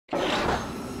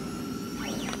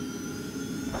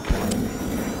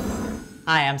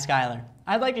Hi, I'm Skylar.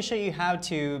 I'd like to show you how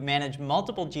to manage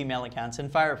multiple Gmail accounts in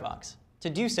Firefox.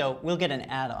 To do so, we'll get an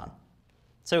add-on.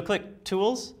 So click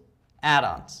Tools,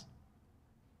 Add-ons.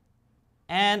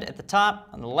 And at the top,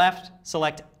 on the left,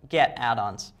 select Get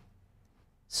Add-ons.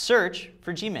 Search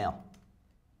for Gmail.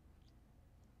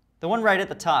 The one right at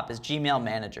the top is Gmail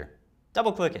Manager.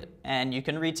 Double-click it, and you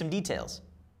can read some details.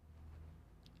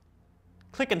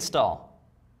 Click Install.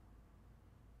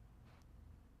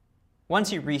 Once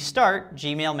you restart,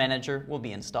 Gmail Manager will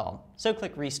be installed. So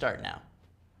click Restart now.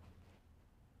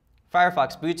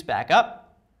 Firefox boots back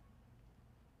up.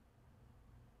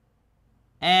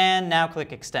 And now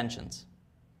click Extensions.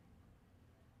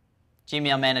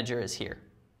 Gmail Manager is here.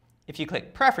 If you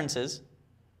click Preferences,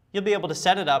 you'll be able to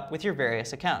set it up with your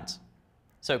various accounts.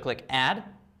 So click Add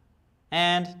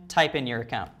and type in your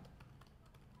account.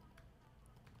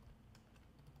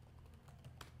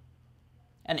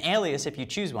 An alias if you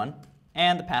choose one,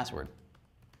 and the password.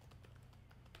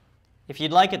 If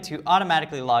you'd like it to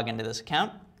automatically log into this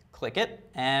account, click it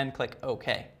and click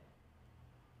OK.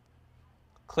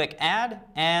 Click Add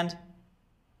and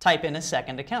type in a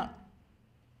second account.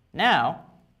 Now,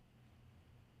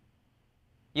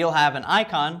 you'll have an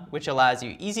icon which allows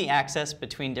you easy access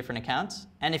between different accounts,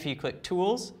 and if you click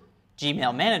Tools,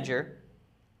 Gmail Manager,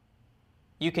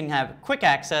 you can have quick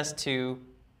access to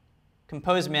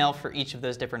compose mail for each of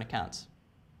those different accounts.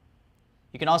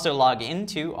 You can also log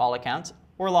into all accounts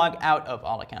or log out of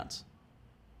all accounts.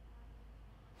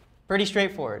 Pretty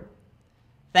straightforward.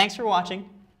 Thanks for watching.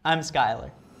 I'm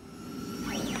Skylar.